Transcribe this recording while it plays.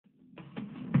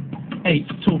8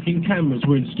 talking cameras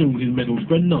were installed in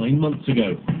Middlesbrough 9 months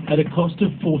ago at a cost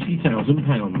of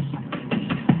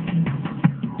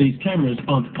 £40,000. These cameras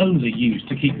aren't only used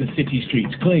to keep the city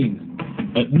streets clean.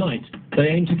 At night, they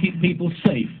aim to keep people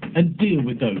safe and deal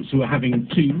with those who are having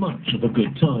too much of a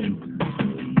good time.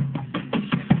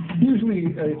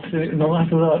 Usually, it's in the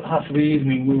latter half of the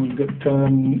evening we would get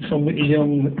some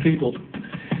young people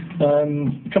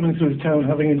coming through the town,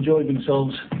 having enjoyed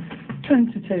themselves,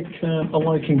 tend to take a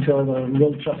liking to either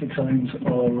road traffic signs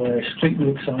or street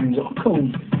work signs or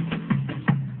cones.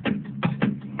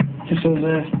 This was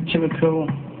a typical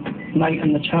night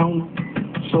in the town,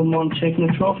 someone taking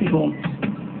a trophy home.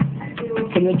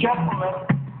 From the gentleman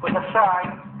with a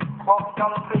sign walking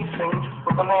down the precinct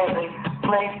with a lady,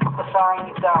 please put the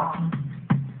sign down.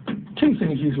 Two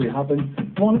things usually happen.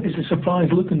 One is a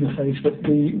surprised look in the face that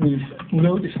we've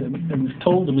noticed them and we've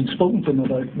told them and spoken to them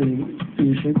about the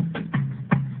issue.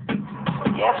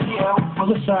 Yes, you. For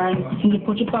the sign, can you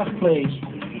put it back, please?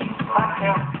 Thank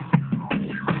you.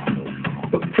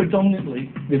 But predominantly,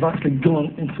 they've actually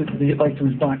gone and put the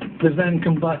items back. They've then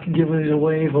come back and given us a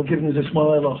wave or given us a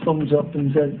smile or thumbs up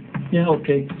and said, yeah,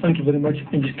 okay, thank you very much,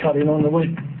 and just carrying on the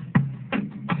way.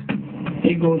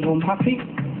 He goes home happy.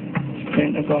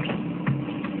 Thank God.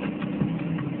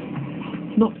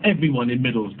 Not everyone in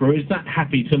Middlesbrough is that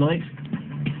happy tonight.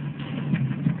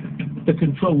 The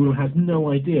control room has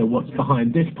no idea what's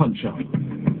behind this punch-up.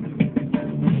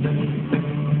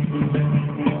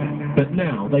 But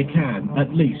now they can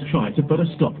at least try to put a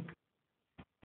stop